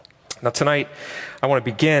Now tonight, I want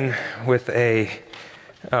to begin with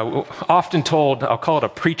often told, I'll call it a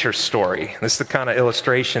preacher's story. This is the kind of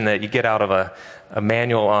illustration that you get out of a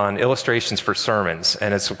manual on illustrations for sermons.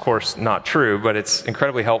 And it's, of course, not true, but it's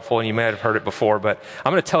incredibly helpful, and you may have heard it before. But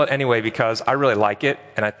I'm going to tell it anyway because I really like it,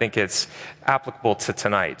 and I think it's applicable to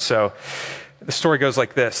tonight. So the story goes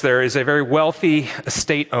like this. There is a very wealthy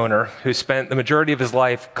estate owner who spent the majority of his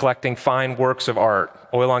life collecting fine works of art,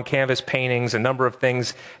 oil on canvas paintings, a number of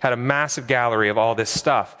things, had a massive gallery of all this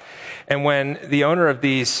stuff. And when the owner of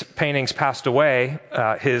these paintings passed away,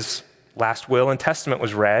 his last will and testament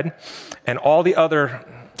was read, and all the other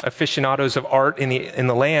aficionados of art in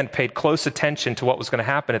the land paid close attention to what was going to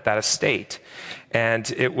happen at that estate.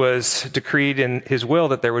 And it was decreed in his will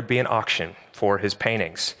that there would be an auction for his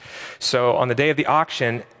paintings. So on the day of the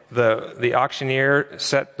auction, the auctioneer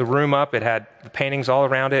set the room up. It had the paintings all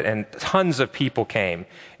around it, and tons of people came.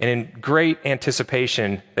 And in great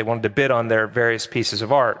anticipation, they wanted to bid on their various pieces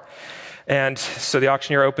of art. And so the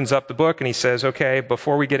auctioneer opens up the book and he says, okay,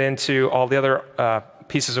 before we get into all the other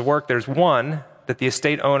pieces of work, there's one that the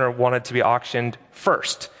estate owner wanted to be auctioned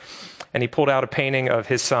first. And he pulled out a painting of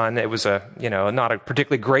his son. It was not a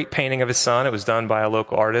particularly great painting of his son. It was done by a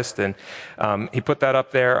local artist. And he put that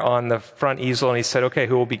up there on the front easel and he said, okay,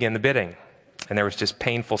 who will begin the bidding? And there was just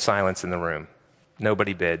painful silence in the room.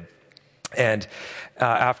 Nobody bid. And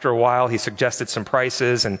after a while, he suggested some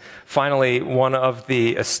prices. And finally, one of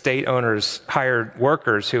the estate owner's hired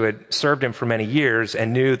workers who had served him for many years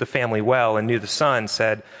and knew the family well and knew the son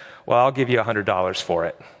said, well, I'll give you $100 for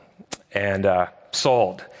it. And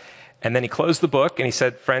sold. And then he closed the book and he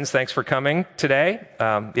said, friends, thanks for coming today.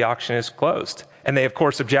 The auction is closed. And they, of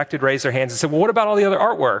course, objected, raised their hands and said, well, what about all the other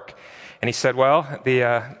artwork? And he said, well,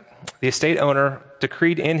 the estate owner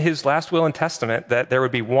decreed in his last will and testament that there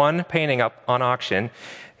would be one painting up on auction,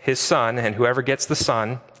 his son, and whoever gets the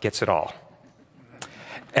son gets it all.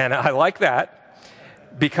 And I like that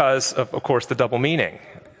because of course, the double meaning.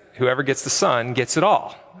 Whoever gets the son gets it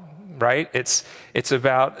all, right? It's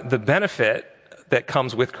about the benefit that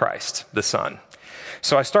comes with Christ, the Son.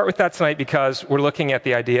 So I start with that tonight because we're looking at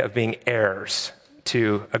the idea of being heirs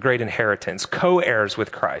to a great inheritance, co-heirs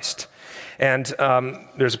with Christ. And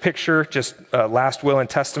there's a picture, just last will and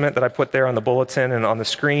testament that I put there on the bulletin and on the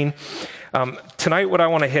screen. Tonight what I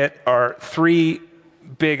want to hit are three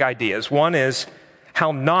big ideas. One is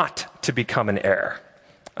how not to become an heir.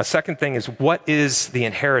 A second thing is what is the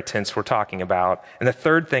inheritance we're talking about? And the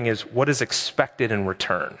third thing is what is expected in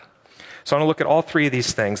return? So I want to look at all three of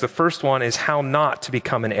these things. The first one is how not to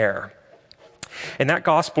become an heir. In that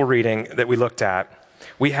gospel reading that we looked at,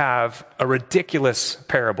 we have a ridiculous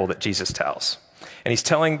parable that Jesus tells. And he's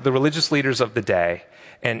telling the religious leaders of the day,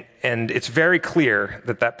 and it's very clear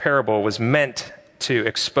that that parable was meant to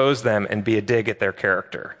expose them and be a dig at their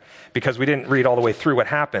character. Because we didn't read all the way through what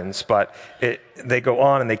happens, but they go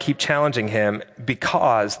on and they keep challenging him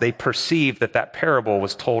because they perceive that parable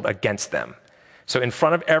was told against them. So in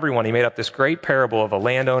front of everyone, he made up this great parable of a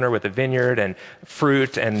landowner with a vineyard and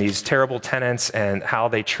fruit and these terrible tenants and how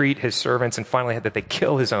they treat his servants, and finally that they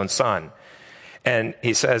kill his own son. And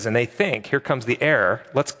he says, and they think, here comes the heir,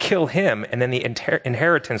 let's kill him, and then the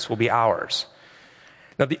inheritance will be ours.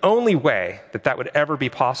 Now, the only way that would ever be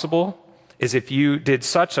possible is if you did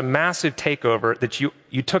such a massive takeover that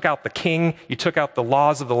you took out the king, you took out the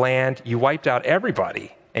laws of the land, you wiped out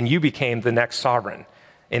everybody, and you became the next sovereign.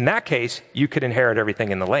 In that case, you could inherit everything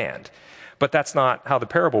in the land. But that's not how the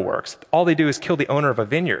parable works. All they do is kill the owner of a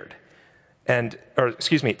vineyard.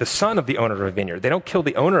 The son of the owner of a vineyard. They don't kill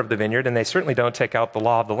the owner of the vineyard, and they certainly don't take out the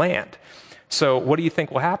law of the land. So what do you think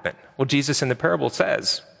will happen? Well, Jesus in the parable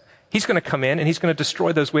says, he's going to come in and he's going to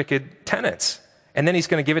destroy those wicked tenants. And then he's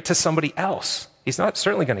going to give it to somebody else. He's not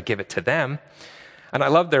certainly going to give it to them. And I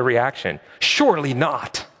love their reaction. Surely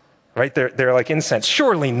not. Right? They're like incensed.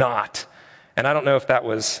 Surely not. And I don't know if that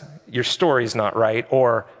was, your story's not right,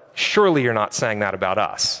 or surely you're not saying that about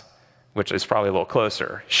us, which is probably a little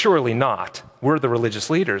closer. Surely not. We're the religious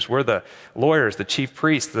leaders. We're the lawyers, the chief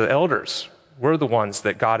priests, the elders. We're the ones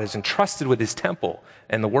that God has entrusted with his temple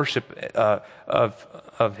and the worship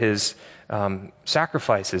of his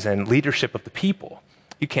sacrifices and leadership of the people.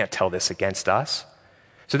 You can't tell this against us.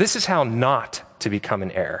 So this is how not to become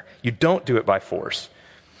an heir. You don't do it by force.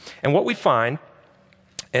 And what we find,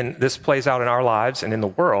 and this plays out in our lives and in the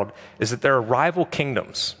world, is that there are rival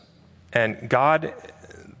kingdoms. And God,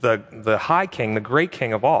 the high king, the great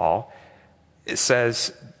king of all,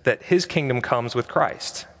 says that his kingdom comes with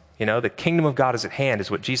Christ. You know, the kingdom of God is at hand is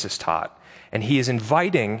what Jesus taught. And he is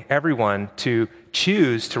inviting everyone to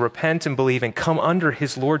choose to repent and believe and come under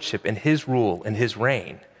his lordship and his rule and his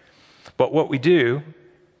reign. But what we do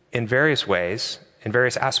in various ways, in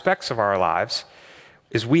various aspects of our lives,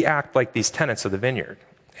 is we act like these tenants of the vineyard.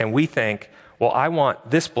 And we think, well, I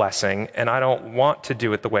want this blessing, and I don't want to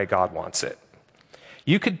do it the way God wants it.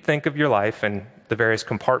 You could think of your life in the various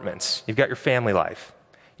compartments. You've got your family life.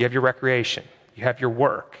 You have your recreation. You have your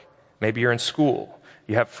work. Maybe you're in school.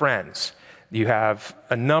 You have friends. You have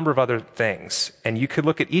a number of other things. And you could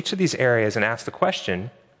look at each of these areas and ask the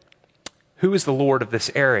question, who is the Lord of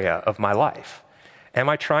this area of my life? Am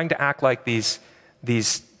I trying to act like these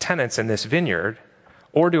tenants in this vineyard,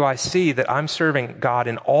 or do I see that I'm serving God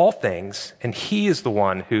in all things, and he is the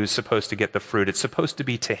one who's supposed to get the fruit? It's supposed to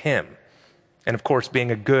be to him. And of course,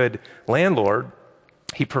 being a good landlord,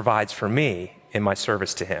 he provides for me in my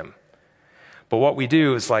service to him. But what we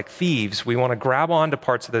do is, like thieves, we want to grab onto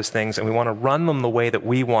parts of those things and we want to run them the way that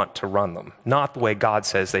we want to run them, not the way God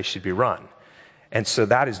says they should be run. And so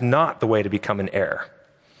that is not the way to become an heir.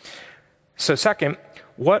 So second,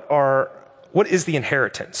 what is the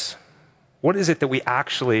inheritance? What is it that we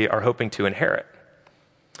actually are hoping to inherit?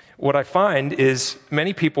 What I find is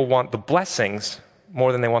many people want the blessings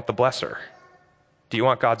more than they want the blesser. Do you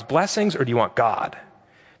want God's blessings or do you want God?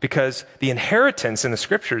 Because the inheritance in the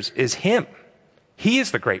scriptures is him. He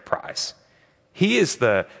is the great prize. He is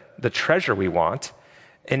the treasure we want.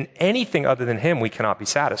 And anything other than him, we cannot be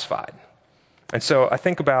satisfied. And so I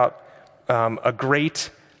think about a great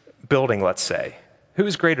building, let's say. Who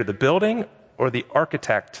is greater, the building or the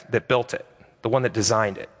architect that built it, the one that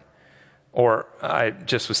designed it? Or I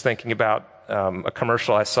just was thinking about a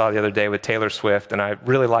commercial I saw the other day with Taylor Swift, and I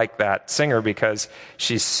really like that singer because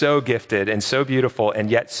she's so gifted and so beautiful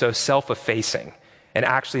and yet so self-effacing, and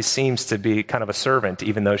actually seems to be kind of a servant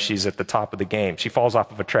even though she's at the top of the game. She falls off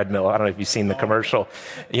of a treadmill. I don't know if you've seen the commercial.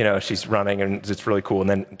 You know, she's running and it's really cool, and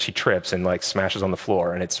then she trips and like smashes on the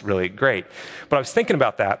floor, and it's really great. But I was thinking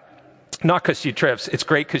about that. Not because she trips. It's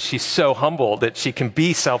great because she's so humble that she can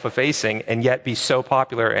be self-effacing and yet be so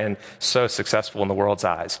popular and so successful in the world's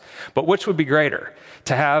eyes. But which would be greater?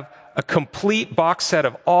 To have a complete box set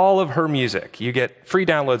of all of her music. You get free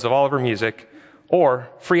downloads of all of her music, or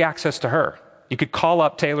free access to her. You could call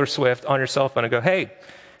up Taylor Swift on your cell phone and go, hey,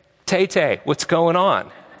 Tay-Tay, what's going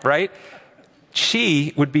on? Right?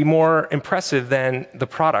 She would be more impressive than the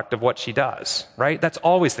product of what she does. Right? That's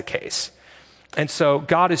always the case. And so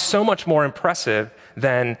God is so much more impressive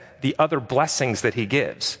than the other blessings that he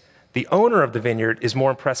gives. The owner of the vineyard is more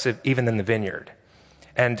impressive even than the vineyard.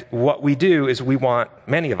 And what we do is we want,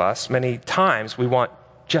 many of us, many times, we want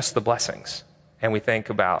just the blessings. And we think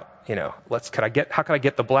about, how could I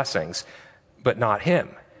get the blessings, but not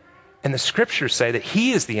him? And the scriptures say that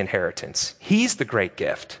he is the inheritance. He's the great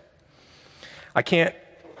gift.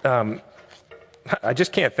 I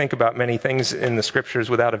just can't think about many things in the scriptures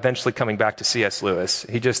without eventually coming back to C.S. Lewis.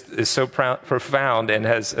 He just is so profound and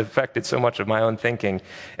has affected so much of my own thinking,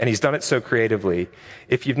 and he's done it so creatively.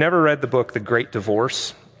 If you've never read the book, The Great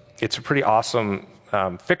Divorce, it's a pretty awesome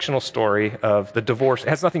fictional story of the divorce. It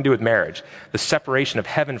has nothing to do with marriage, the separation of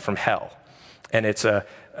heaven from hell. And it's a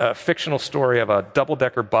fictional story of a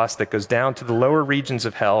double-decker bus that goes down to the lower regions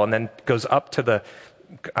of hell and then goes up to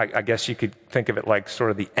I guess you could think of it like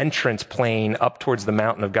sort of the entrance plane up towards the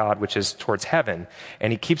mountain of God, which is towards heaven.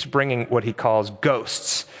 And he keeps bringing what he calls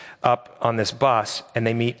ghosts up on this bus, and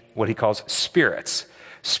they meet what he calls spirits.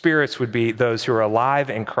 Spirits would be those who are alive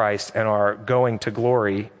in Christ and are going to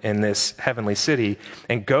glory in this heavenly city.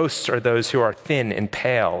 And ghosts are those who are thin and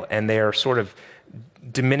pale, and they are sort of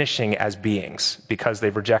diminishing as beings because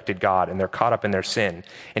they've rejected God and they're caught up in their sin.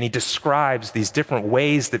 And he describes these different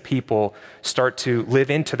ways that people start to live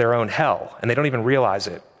into their own hell, and they don't even realize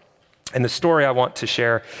it. And the story I want to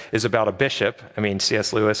share is about a bishop.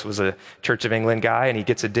 C.S. Lewis was a Church of England guy, and he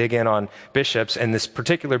gets a dig in on bishops. And this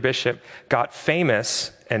particular bishop got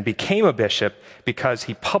famous and became a bishop because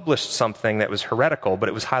he published something that was heretical, but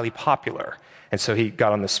it was highly popular. And so he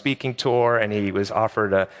got on the speaking tour, and he was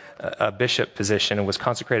offered a bishop position and was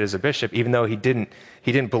consecrated as a bishop, even though he didn't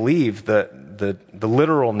believe the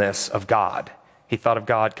literalness of God. He thought of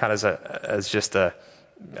God kind of as just an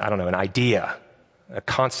idea, a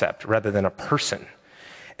concept, rather than a person.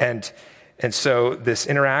 And so this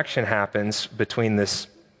interaction happens between this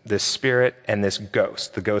spirit and this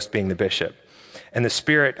ghost, the ghost being the bishop. And the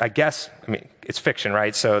spirit, it's fiction,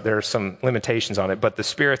 right? So there are some limitations on it, but the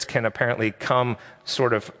spirits can apparently come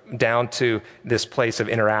sort of down to this place of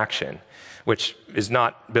interaction, which is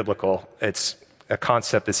not biblical. It's a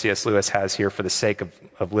concept that C.S. Lewis has here for the sake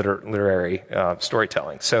of literary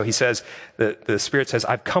storytelling. So he says, the spirit says,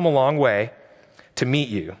 I've come a long way to meet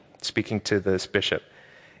you, speaking to this bishop.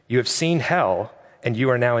 You have seen hell, and you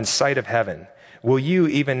are now in sight of heaven. Will you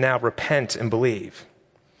even now repent and believe?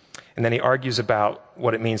 And then he argues about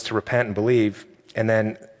what it means to repent and believe. And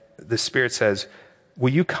then the Spirit says,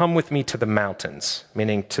 will you come with me to the mountains,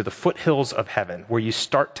 meaning to the foothills of heaven, where you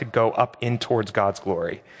start to go up in towards God's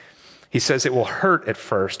glory? He says it will hurt at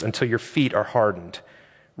first until your feet are hardened.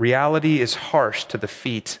 Reality is harsh to the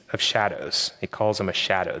feet of shadows. He calls them a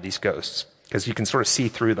shadow, these ghosts, because you can sort of see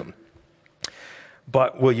through them.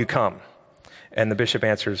 But will you come? And the bishop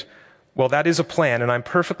answers, well, that is a plan, and I'm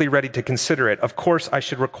perfectly ready to consider it. Of course, I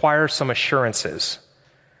should require some assurances.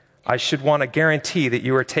 I should want a guarantee that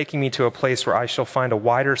you are taking me to a place where I shall find a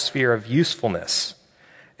wider sphere of usefulness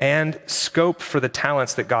and scope for the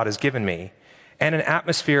talents that God has given me, and an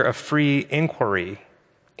atmosphere of free inquiry.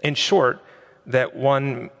 In short, that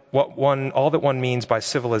all that one means by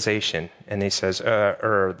civilization. And he says,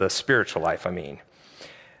 or the spiritual life, I mean.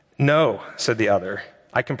 No, said the other,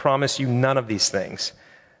 I can promise you none of these things.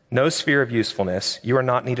 No sphere of usefulness. You are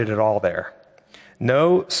not needed at all there.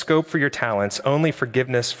 No scope for your talents, only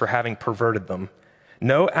forgiveness for having perverted them.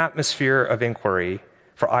 No atmosphere of inquiry,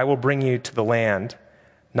 for I will bring you to the land,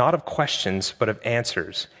 not of questions, but of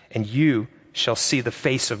answers, and you shall see the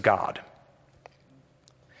face of God.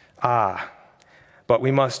 But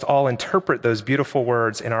we must all interpret those beautiful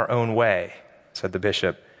words in our own way, said the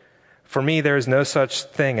bishop. For me, there is no such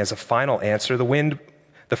thing as a final answer.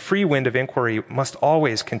 The free wind of inquiry must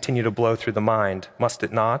always continue to blow through the mind, must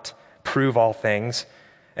it not? Prove all things,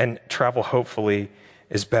 and travel hopefully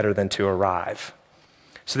is better than to arrive.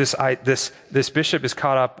 So this bishop is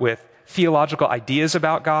caught up with theological ideas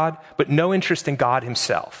about God, but no interest in God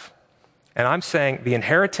himself. And I'm saying the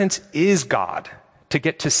inheritance is God, to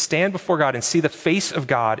get to stand before God and see the face of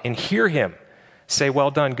God and hear him say, well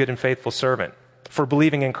done, good and faithful servant, for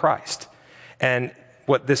believing in Christ. And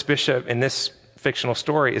what this bishop in this fictional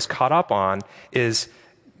story is caught up on is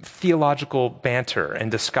theological banter and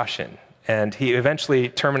discussion. And he eventually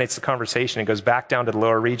terminates the conversation and goes back down to the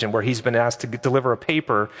lower region where he's been asked to deliver a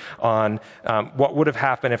paper on what would have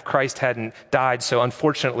happened if Christ hadn't died so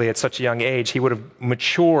unfortunately at such a young age. He would have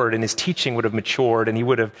matured and his teaching would have matured and he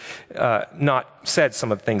would have not said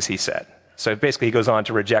some of the things he said. So basically he goes on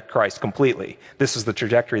to reject Christ completely. This is the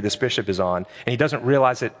trajectory this bishop is on, and he doesn't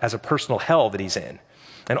realize it as a personal hell that he's in.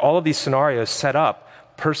 And all of these scenarios set up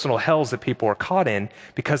personal hells that people are caught in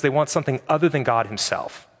because they want something other than God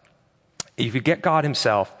himself. If you get God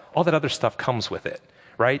himself, all that other stuff comes with it,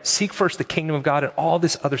 right? Seek first the kingdom of God and all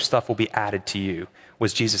this other stuff will be added to you,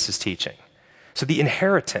 was Jesus' teaching. So the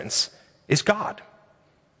inheritance is God.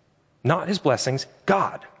 Not his blessings,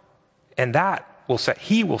 God. And that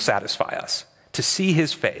he will satisfy us, to see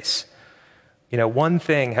his face. One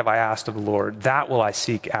thing have I asked of the Lord, that will I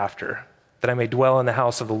seek after, that I may dwell in the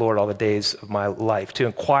house of the Lord all the days of my life, to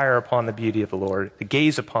inquire upon the beauty of the Lord, to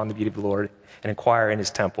gaze upon the beauty of the Lord, and inquire in his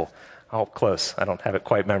temple. Oh, close. I don't have it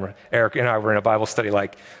quite memorized. Eric and I were in a Bible study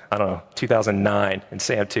 2009, and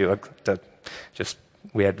Sam too.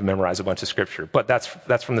 We had to memorize a bunch of scripture. But that's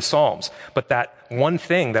from the Psalms. But that one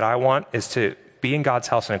thing that I want is to be in God's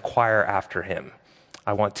house and inquire after him.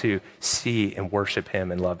 I want to see and worship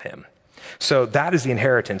him and love him. So that is the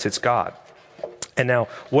inheritance. It's God. And now,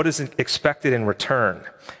 what is expected in return?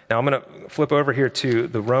 Now, I'm going to flip over here to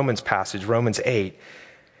the Romans passage, Romans 8.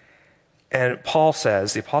 And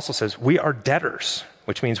the apostle says, we are debtors,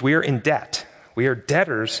 which means we are in debt. We are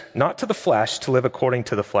debtors, not to the flesh, to live according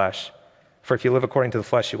to the flesh. For if you live according to the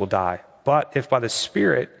flesh, you will die. But if by the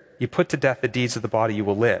Spirit you put to death the deeds of the body, you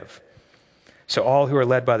will live. So all who are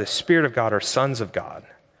led by the Spirit of God are sons of God.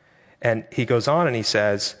 And he goes on and he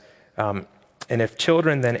says, and if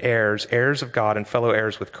children, then heirs, heirs of God and fellow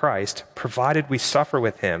heirs with Christ, provided we suffer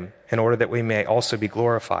with him in order that we may also be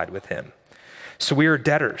glorified with him. So we are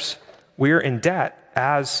debtors. We are in debt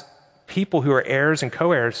as people who are heirs and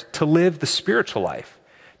co-heirs to live the spiritual life,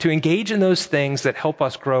 to engage in those things that help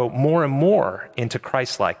us grow more and more into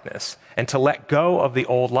Christ-likeness, and to let go of the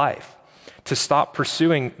old life, to stop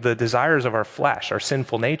pursuing the desires of our flesh, our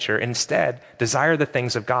sinful nature, and instead desire the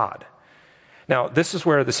things of God. Now, this is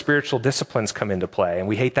where the spiritual disciplines come into play, and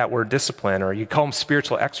we hate that word discipline, or you call them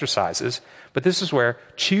spiritual exercises, but this is where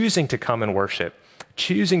choosing to come and worship,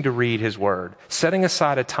 choosing to read his word, setting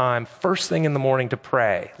aside a time first thing in the morning to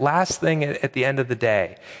pray, last thing at the end of the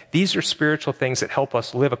day. These are spiritual things that help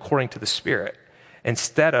us live according to the Spirit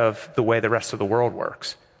instead of the way the rest of the world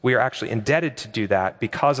works. We are actually indebted to do that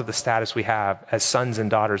because of the status we have as sons and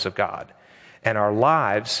daughters of God. And our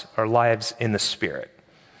lives are lives in the Spirit.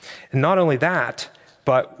 And not only that,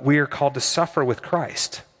 but we are called to suffer with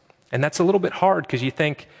Christ. And that's a little bit hard because you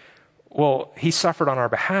think, well, he suffered on our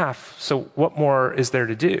behalf, so what more is there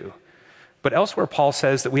to do? But elsewhere, Paul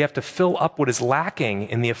says that we have to fill up what is lacking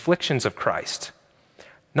in the afflictions of Christ.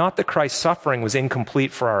 Not that Christ's suffering was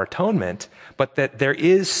incomplete for our atonement, but that there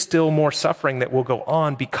is still more suffering that will go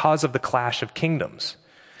on because of the clash of kingdoms.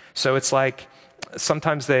 So it's like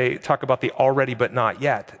sometimes they talk about the already but not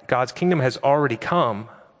yet. God's kingdom has already come,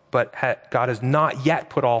 but God has not yet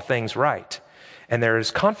put all things right. And there is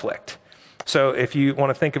conflict. So if you want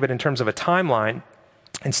to think of it in terms of a timeline,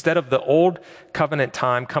 instead of the old covenant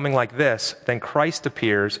time coming like this, then Christ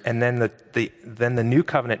appears, and then the new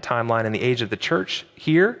covenant timeline in the age of the church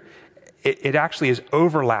here, it actually is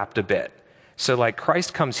overlapped a bit. So like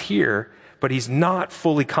Christ comes here, but he's not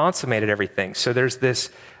fully consummated everything. So there's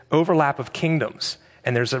this overlap of kingdoms,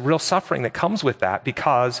 and there's a real suffering that comes with that,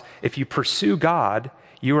 because if you pursue God,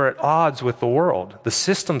 you are at odds with the world, the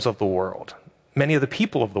systems of the world, many of the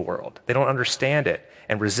people of the world. They don't understand it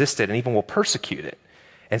and resist it and even will persecute it.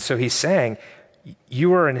 And so he's saying,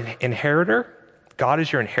 you are an inheritor. God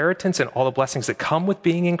is your inheritance and all the blessings that come with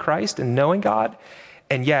being in Christ and knowing God.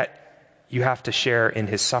 And yet you have to share in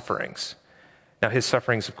his sufferings. Now, his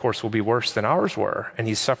sufferings, of course, will be worse than ours were, and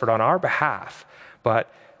he's suffered on our behalf. But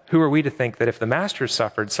who are we to think that if the master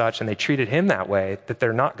suffered such and they treated him that way, that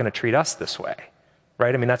they're not going to treat us this way?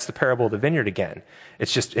 Right? I mean, that's the parable of the vineyard again.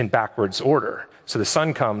 It's just in backwards order. So the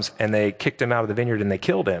son comes and they kicked him out of the vineyard and they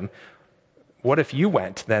killed him. What if you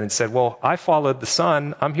went then and said, well, I followed the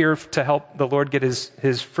son. I'm here to help the Lord get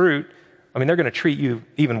his fruit. I mean, they're going to treat you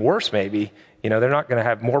even worse, maybe. They're not going to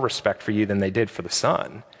have more respect for you than they did for the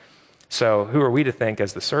son. So who are we to think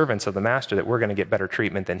as the servants of the master that we're going to get better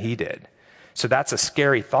treatment than he did? So that's a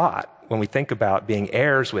scary thought when we think about being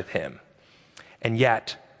heirs with him. And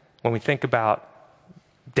yet, when we think about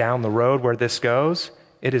down the road where this goes,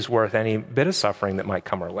 it is worth any bit of suffering that might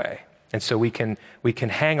come our way. And so we can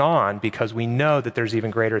hang on because we know that there's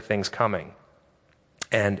even greater things coming.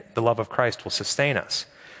 And the love of Christ will sustain us.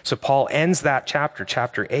 So Paul ends that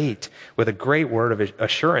chapter 8, with a great word of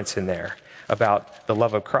assurance in there about the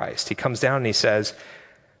love of Christ. He comes down and he says,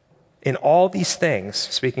 in all these things,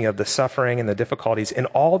 speaking of the suffering and the difficulties, in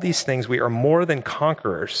all these things we are more than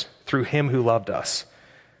conquerors through him who loved us.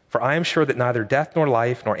 For I am sure that neither death nor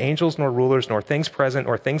life, nor angels nor rulers, nor things present,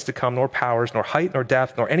 nor things to come, nor powers, nor height, nor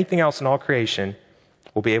depth, nor anything else in all creation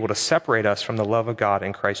will be able to separate us from the love of God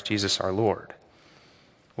in Christ Jesus our Lord.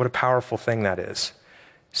 What a powerful thing that is.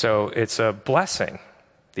 So it's a blessing.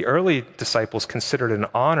 The early disciples considered it an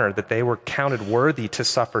honor that they were counted worthy to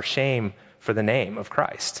suffer shame for the name of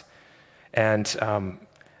Christ. And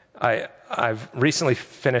I've recently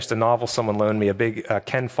finished a novel someone loaned me, a big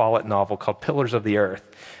Ken Follett novel called Pillars of the Earth.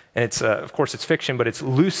 And it's, of course, it's fiction, but it's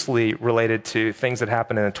loosely related to things that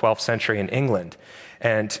happened in the 12th century in England.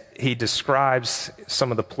 And he describes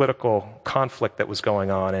some of the political conflict that was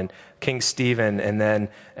going on, and King Stephen and then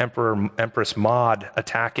Empress Maud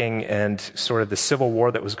attacking, and sort of the civil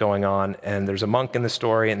war that was going on. And there's a monk in the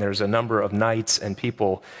story, and there's a number of knights and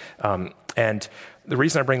people. And the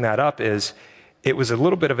reason I bring that up is it was a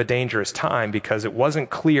little bit of a dangerous time because it wasn't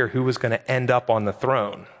clear who was going to end up on the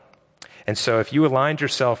throne. And so if you aligned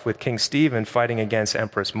yourself with King Stephen fighting against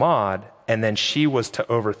Empress Maud, and then she was to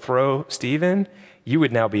overthrow Stephen, you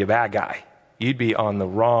would now be a bad guy. You'd be on the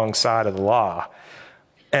wrong side of the law.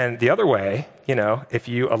 And the other way, if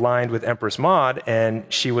you aligned with Empress Maud and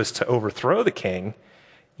she was to overthrow the king,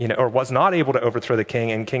 or was not able to overthrow the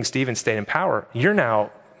king, and King Stephen stayed in power, you're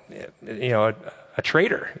now, a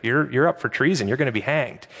traitor. You're up for treason. You're going to be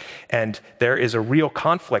hanged. And there is a real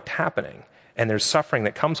conflict happening, and there's suffering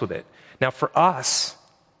that comes with it. Now, for us,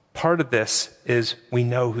 part of this is we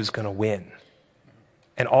know who's going to win.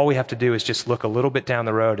 And all we have to do is just look a little bit down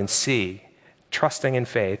the road and see, trusting in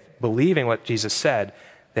faith, believing what Jesus said,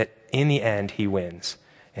 that in the end he wins.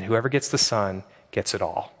 And whoever gets the Son gets it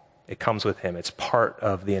all. It comes with him. It's part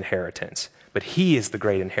of the inheritance. But he is the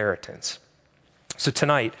great inheritance. So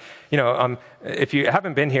tonight, if you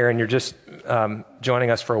haven't been here and you're just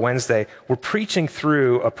joining us for a Wednesday, we're preaching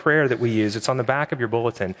through a prayer that we use. It's on the back of your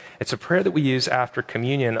bulletin. It's a prayer that we use after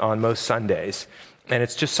communion on most Sundays. And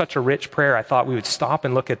it's just such a rich prayer, I thought we would stop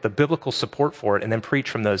and look at the biblical support for it and then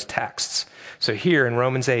preach from those texts. So here in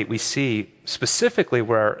Romans 8, we see specifically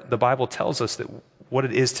where the Bible tells us that what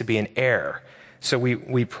it is to be an heir. So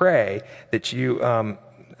we pray that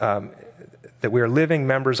that we are living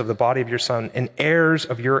members of the body of your Son and heirs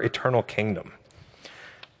of your eternal kingdom.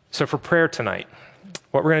 So for prayer tonight,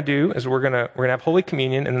 what we're going to do is we're going to have Holy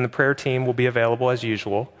Communion, and then the prayer team will be available as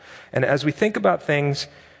usual. And as we think about things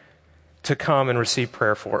to come and receive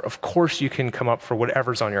prayer for, of course you can come up for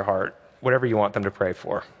whatever's on your heart, whatever you want them to pray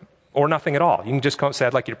for, or nothing at all. You can just come and say,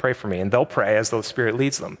 I'd like you to pray for me, and they'll pray as the Spirit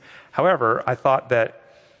leads them. However, I thought that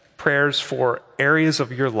prayers for areas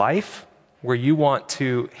of your life where you want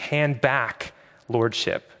to hand back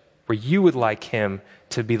lordship, where you would like him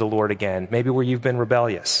to be the Lord again, maybe where you've been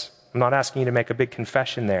rebellious. I'm not asking you to make a big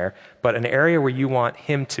confession there, but an area where you want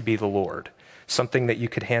him to be the Lord, something that you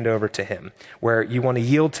could hand over to him, where you want to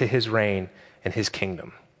yield to his reign and his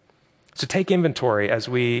kingdom. So take inventory as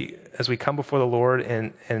we come before the Lord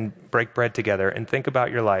and break bread together, and think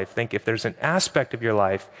about your life. Think if there's an aspect of your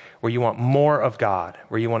life where you want more of God,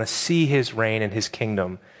 where you want to see his reign and his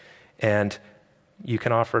kingdom, and you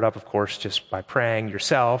can offer it up, of course, just by praying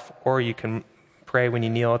yourself, or you can pray when you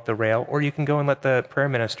kneel at the rail, or you can go and let the prayer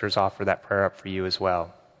ministers offer that prayer up for you as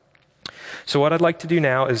well. So what I'd like to do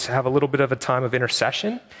now is have a little bit of a time of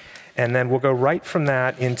intercession, and then we'll go right from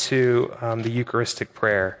that into the Eucharistic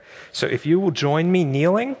prayer. So if you will join me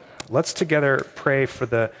kneeling, let's together pray for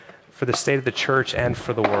the state of the church and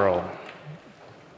for the world.